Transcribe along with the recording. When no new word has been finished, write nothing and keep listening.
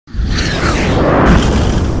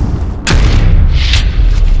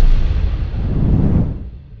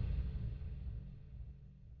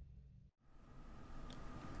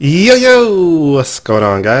Yo yo, what's going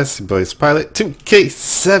on, guys? Your boy's Pilot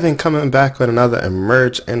 2K7 coming back with another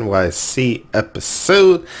EmergeNYC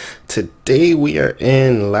episode. Today we are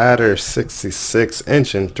in ladder 66,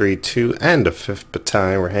 engine 32, and the 5th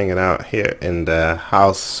battalion. We're hanging out here in the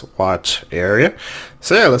house watch area.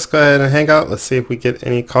 So yeah, let's go ahead and hang out. Let's see if we get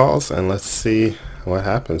any calls, and let's see what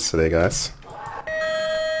happens today, guys.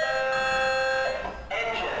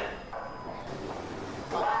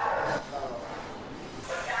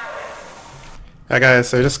 Hi guys,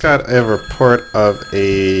 so I just got a report of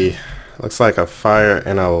looks like a fire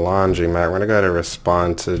in a laundromat. We're gonna go ahead and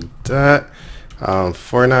respond to that.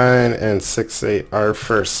 49 and 68 are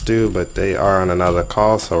first due, but they are on another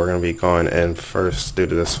call, so we're gonna be going in first due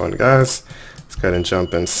to this one, guys. Let's go ahead and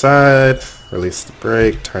jump inside, release the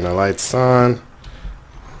brake, turn the lights on.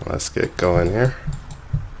 Let's get going here.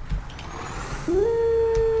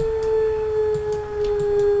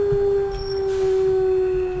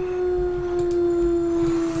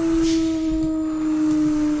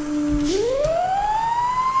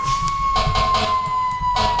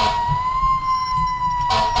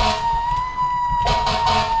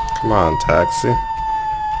 Come on, taxi.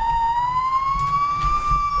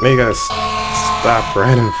 You guys stop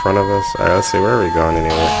right in front of us. Alright, let's see, where are we going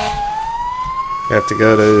anyway? We have to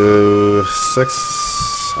go to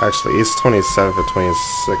 6, actually East 27 between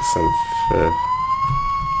 6 and 5th.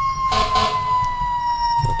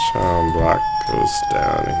 The charm block goes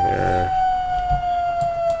down here.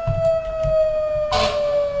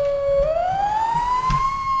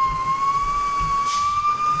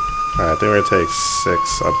 Alright, I think we're gonna take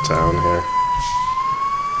 6 uptown here.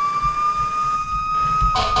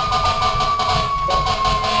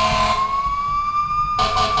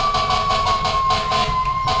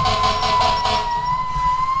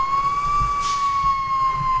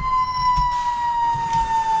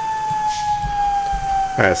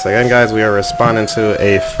 Alright, so again guys, we are responding to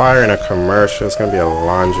a fire in a commercial. It's gonna be a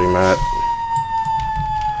laundromat.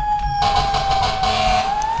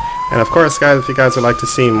 And of course guys, if you guys would like to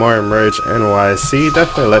see more EmergeNYC,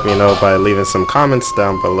 definitely let me know by leaving some comments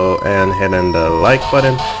down below and hitting the like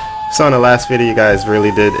button. So in the last video you guys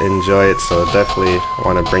really did enjoy it, so definitely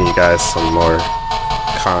want to bring you guys some more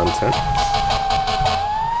content.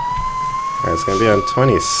 Alright, it's going to be on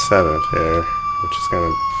 27th here, which is going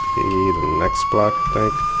to be the next block, I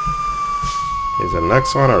think. Is the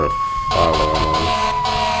next one or the following one?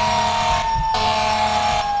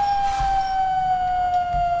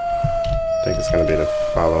 I think it's going to be the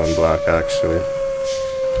following block, actually.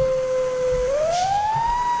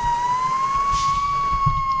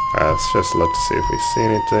 Alright, let's just look to see if we see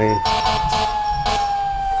anything.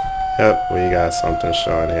 Yep, we got something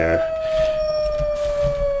showing here.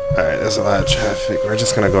 Alright, there's a lot of traffic. We're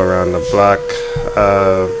just going to go around the block.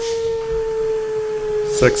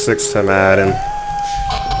 6-6 to Madden.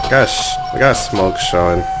 We got smoke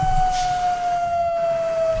showing.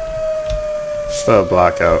 Still a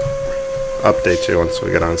block out. Update you once we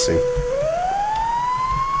get on scene.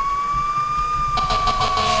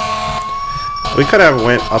 We could have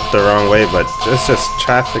went up the wrong way, but it's just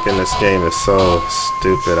traffic in this game is so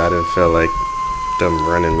stupid. I didn't feel like them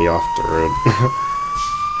running me off the road.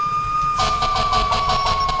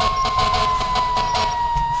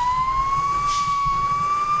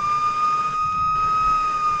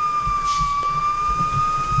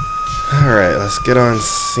 Alright, let's get on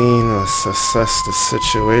scene. Let's assess the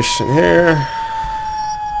situation here.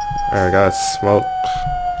 Alright, got smoke.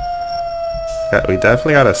 We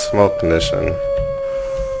definitely got a smoke condition in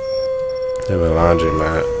the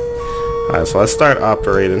laundromat. Alright, so let's start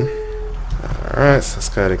operating. Alright, so let's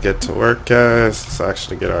go ahead and get to work, guys. Let's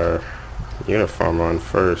actually get our uniform on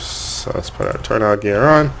first. So let's put our turnout gear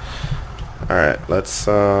on. Alright, let's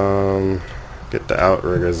get the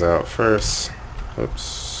outriggers out first.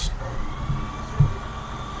 Oops.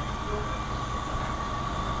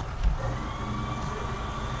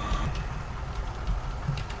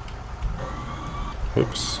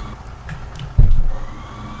 Oops.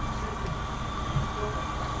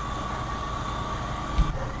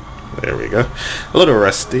 There we go. A little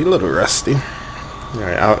rusty,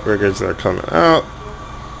 Alright, outriggers are coming out.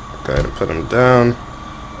 Go ahead and put them down.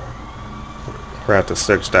 We're gonna have to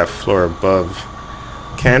search that floor above.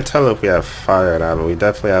 Can't tell if we have fire or not, but we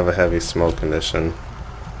definitely have a heavy smoke condition.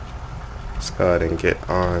 Let's go ahead and get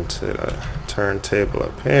on to the turntable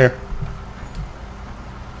up here.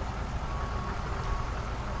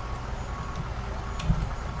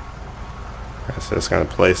 So it's going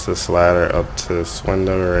to place this ladder up to this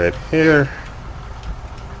window right here.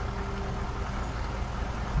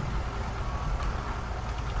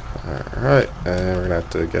 Alright, and we're going to have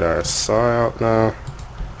to get our saw out now.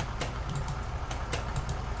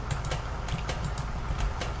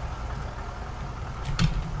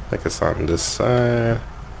 think it's on this side.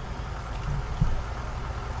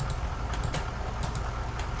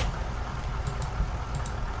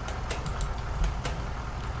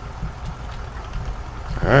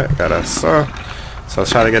 Alright, got a saw. So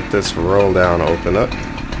let's try to get this roll down open up.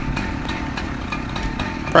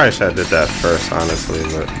 Probably should have did that first, honestly,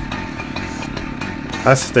 but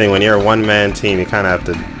that's the thing, when you're a one-man team, you kind of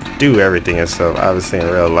have to do everything yourself. Obviously, in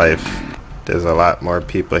real life, there's a lot more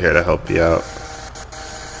people here to help you out.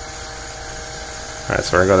 Alright,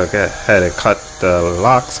 so we're going to go ahead and cut the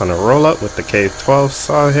locks on the roll-up with the K12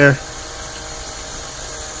 saw here.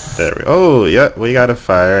 There we go. Oh, yep, we got a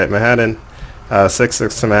fire at Manhattan.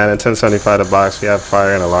 6-6 to Manhattan, 1075 the box. We have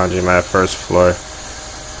fire in a laundromat, first floor.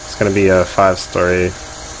 It's going to be a 5-story,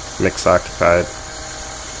 mix occupied.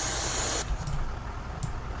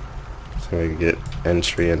 So we can get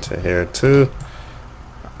entry into here too.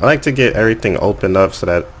 I like to get everything opened up so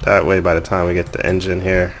that way by the time we get the engine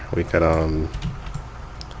here, we could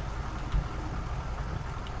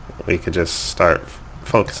just start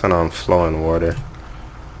focusing on flowing water.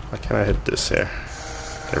 Why can't I hit this here?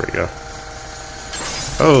 There we go.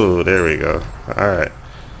 Oh, there we go. Alright.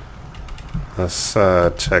 Let's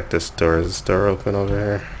check this door. Is this door open over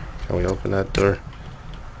here? Can we open that door?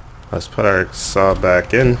 Let's put our saw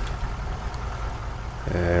back in.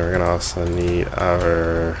 And we're going to also need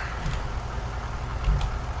our...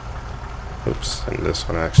 Oops, and this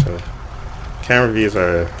one actually. Camera views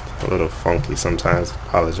are a little funky sometimes.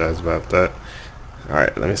 Apologize about that.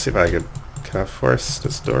 Alright, let me see if I could... Can I force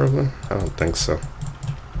this door open? I don't think so.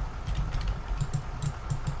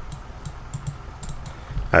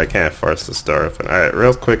 I can't force this door open. Alright,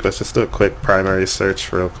 real quick, let's just do a quick primary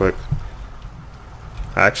search real quick.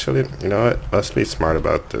 Actually, you know what? Let's be smart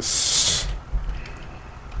about this.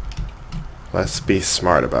 Let's be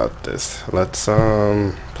smart about this. Let's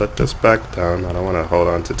put this back down. I don't want to hold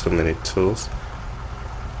on to too many tools.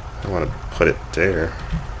 I want to put it there.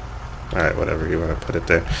 Alright, whatever, you want to put it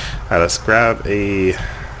there. Alright, let's grab a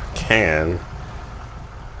can.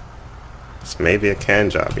 It's maybe a can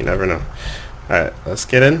job, you never know. Alright, let's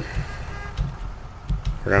get in.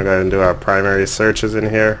 We're gonna go ahead and do our primary searches in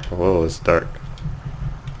here. Whoa, it's dark.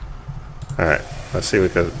 Alright, let's see if we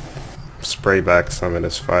can spray back some of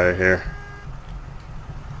this fire here.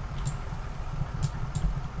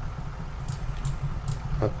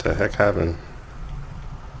 What the heck happened?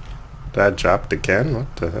 Did I drop the can?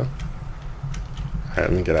 What the hell? Alright,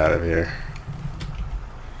 let me get out of here.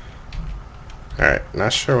 Alright,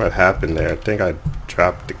 not sure what happened there. I think I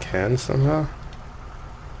dropped the can somehow.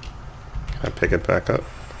 Can I pick it back up?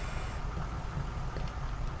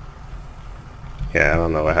 Yeah, I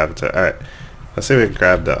don't know what happened to it. Alright, let's see if we can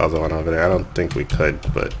grab the other one over there. I don't think we could,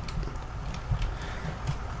 but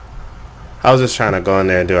I was just trying to go in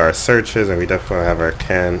there and do our searches, and we definitely have our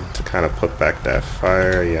can to kind of put back that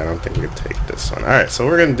fire. Yeah, I don't think we can take this one. Alright, so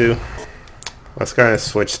what we're going to do, let's go ahead and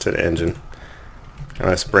switch to the engine. And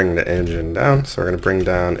let's bring the engine down. So we're going to bring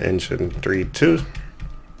down engine 3.2.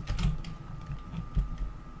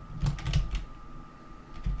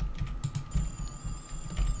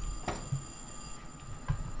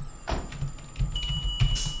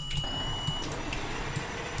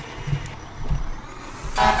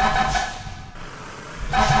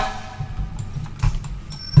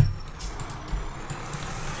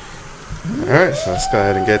 Alright, so let's go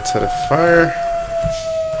ahead and get to the fire.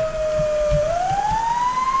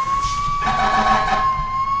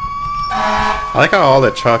 I like how all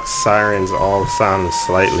the truck sirens all sound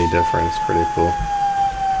slightly different. It's pretty cool.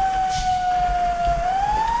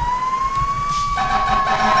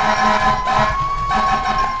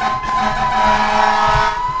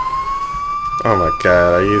 Oh my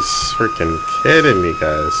god, are you freaking kidding me,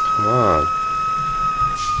 guys? Come on.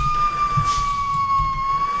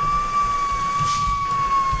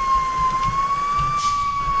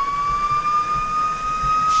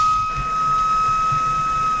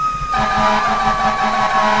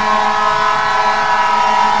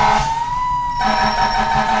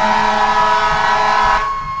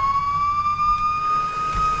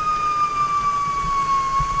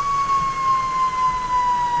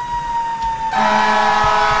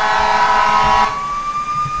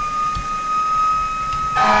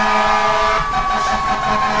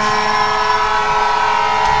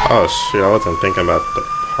 Oh shoot, I wasn't thinking about the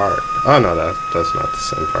park. Oh no, that's not the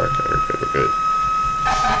same park. Okay, we're good, we're good.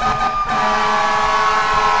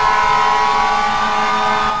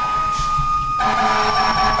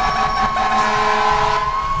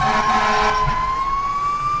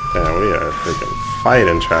 Damn, we are freaking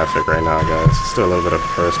fighting traffic right now, guys. Let's do a little bit of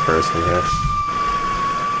first person here.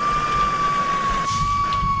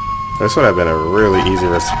 This would have been a really easy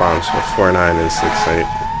response with 4-9 and 6-8.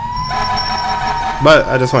 But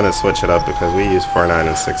I just want to switch it up because we use 4-9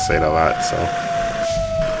 and 6-8 a lot, so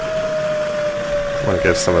I want to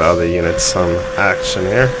give some of the other units some action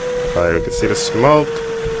here. Alright, we can see the smoke.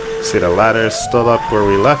 See the ladder is still up where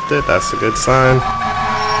we left it. That's a good sign.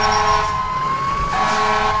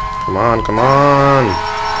 Come on, come on.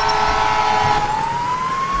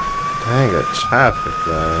 Dang it, traffic,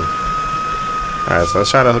 man. Alright, so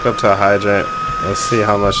let's try to hook up to a hydrant. Let's see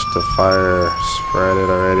how much the fire spread it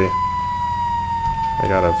already. I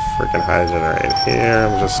got a freaking hydrant right here.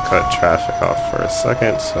 I'm just cut traffic off for a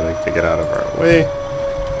second so they can get out of our way.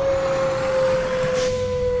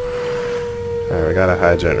 Alright, we got a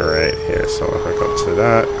hydrant right here, so we'll hook up to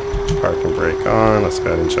that. Parking brake on. Let's go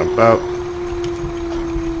ahead and jump out.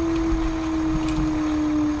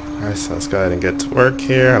 Alright, so let's go ahead and get to work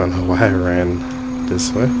here. I don't know why I ran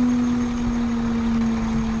this way.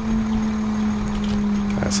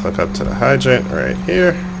 Let's hook up to the hydrant right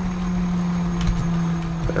here.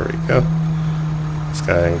 There we go. Let's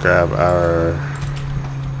go ahead and grab our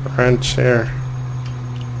wrench here.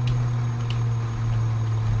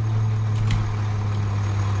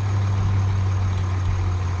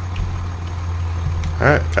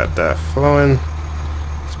 Alright, got that flowing.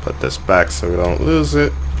 Let's put this back so we don't lose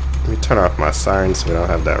it. Let me turn off my siren so we don't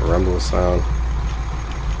have that rumble sound.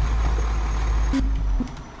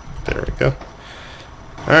 There we go.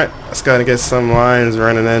 Alright, let's go ahead and get some lines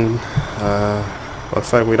running in.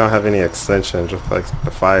 Looks like we don't have any extensions. Looks like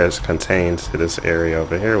the fire is contained to this area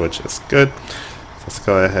over here, which is good. Let's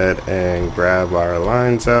go ahead and grab our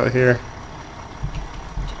lines out here.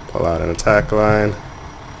 Pull out an attack line.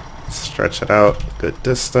 Stretch it out. Good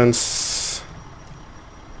distance.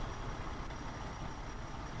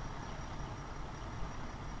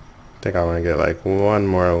 I think I want to get like one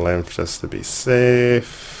more length just to be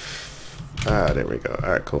safe. Ah, there we go.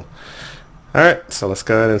 Alright, cool. Alright, so let's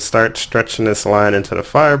go ahead and start stretching this line into the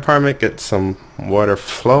fire department, get some water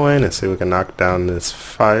flowing, and see if we can knock down this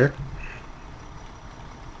fire.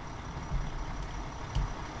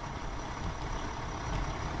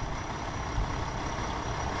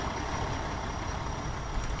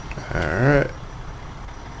 Alright.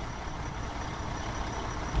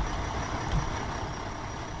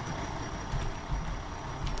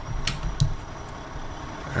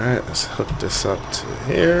 Alright, let's hook this up to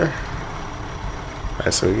here.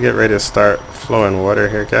 Alright, so we get ready to start flowing water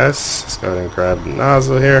here, guys. Let's go ahead and grab the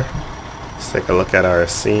nozzle here. Let's take a look at our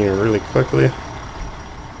scene really quickly.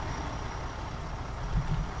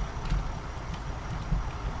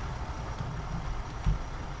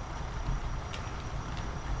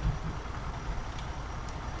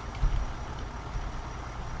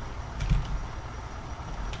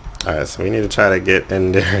 Alright, so we need to try to get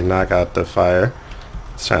in there and knock out the fire.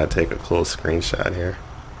 Let's try to take a cool screenshot here.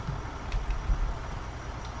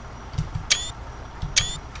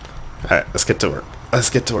 Alright, let's get to work. Let's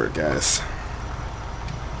get to work, guys.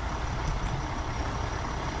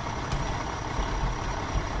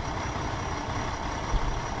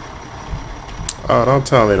 Oh, don't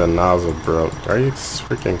tell me the nozzle broke. Are you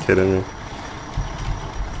freaking kidding me?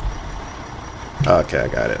 Okay, I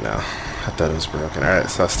got it now. I thought it was broken. Alright,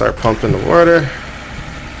 so I start pumping the water.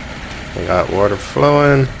 We got water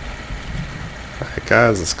flowing. Alright,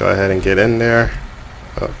 guys, let's go ahead and get in there.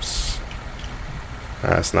 Oops.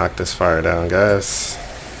 Alright, let's knock this fire down, guys.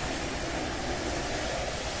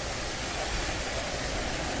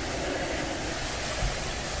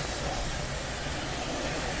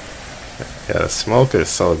 Yeah, the smoke is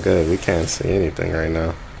so good. We can't see anything right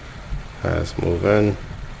now. Alright, let's move in.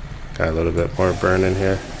 Got a little bit more burning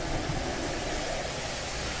here.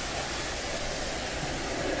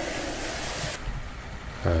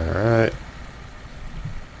 Alright.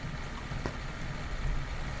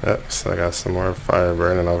 Yep, so I got some more fire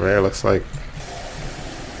burning over here. Looks like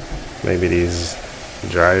maybe these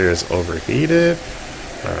dryers overheated.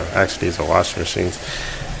 Actually, these are washing machines.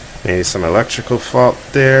 Maybe some electrical fault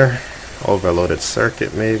there. Overloaded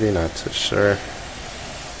circuit maybe, not too sure.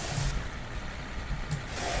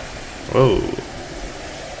 Whoa.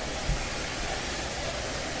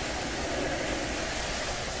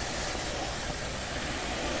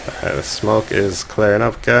 Alright, the smoke is clearing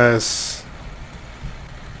up, guys.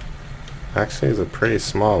 Actually, it's a pretty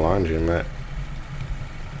small laundromat.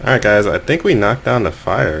 Alright, guys, I think we knocked down the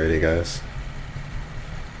fire already, guys.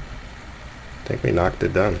 I think we knocked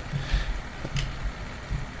it down.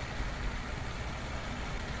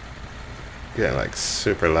 Getting like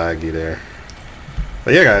super laggy there.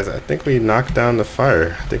 But yeah, guys, I think we knocked down the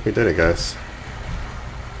fire. I think we did it, guys.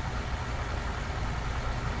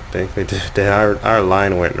 think we did. Our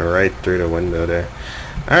line went right through the window there.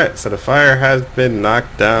 Alright, so the fire has been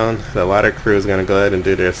knocked down. The ladder crew is going to go ahead and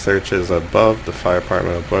do their searches above, the fire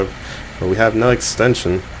department above. But we have no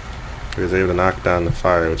extension. We was able to knock down the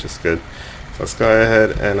fire, which is good. So let's go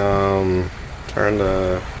ahead and turn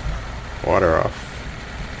the water off.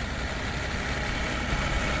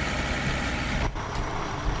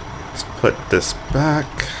 Let's put this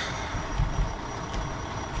back.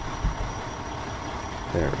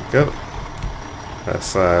 There we go.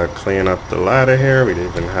 Let's clean up the ladder here. We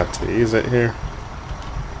didn't even have to use it here.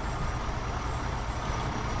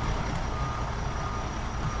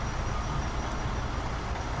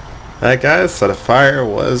 Alright guys, so the fire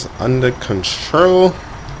was under control.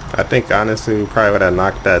 I think honestly we probably would have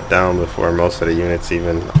knocked that down before most of the units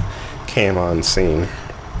even came on scene.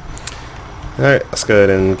 Alright, let's go ahead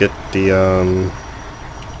and get the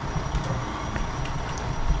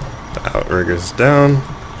outriggers down.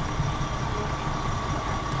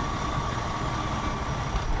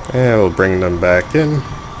 And we'll bring them back in.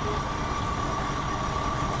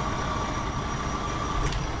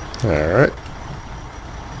 Alright.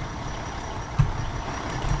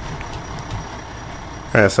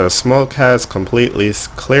 Alright, so smoke has completely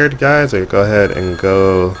cleared, guys. We'll go ahead and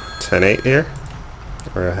go 10-8 here.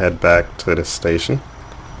 We'll head back to the station.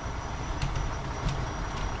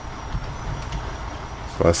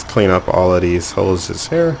 So let's clean up all of these hoses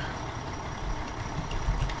here.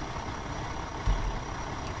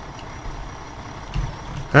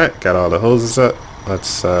 Alright, got all the hoses up.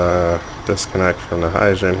 Let's disconnect from the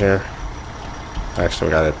hydrant here. Actually,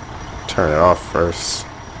 we gotta turn it off first.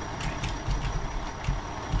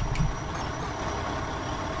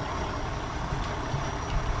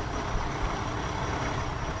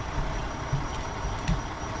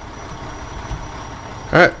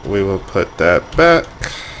 Alright, we will put that back.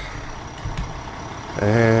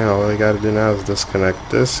 And all we gotta do now is disconnect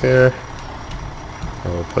this here.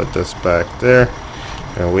 And we'll put this back there.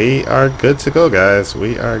 And we are good to go, guys.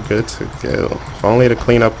 We are good to go. If only the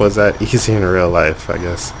cleanup was that easy in real life, I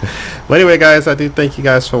guess. But anyway, guys, I do thank you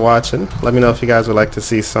guys for watching. Let me know if you guys would like to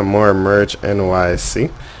see some more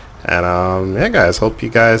EmergeNYC. And yeah, guys, hope you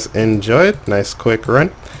guys enjoyed. Nice quick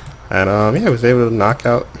run. And yeah, I was able to knock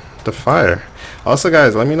out the fire. Also,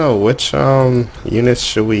 guys, let me know which units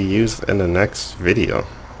should we use in the next video.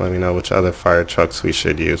 Let me know which other fire trucks we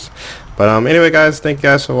should use. But anyway, guys, thank you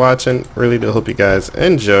guys for watching. Really do hope you guys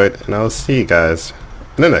enjoyed, and I'll see you guys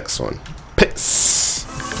in the next one. Peace.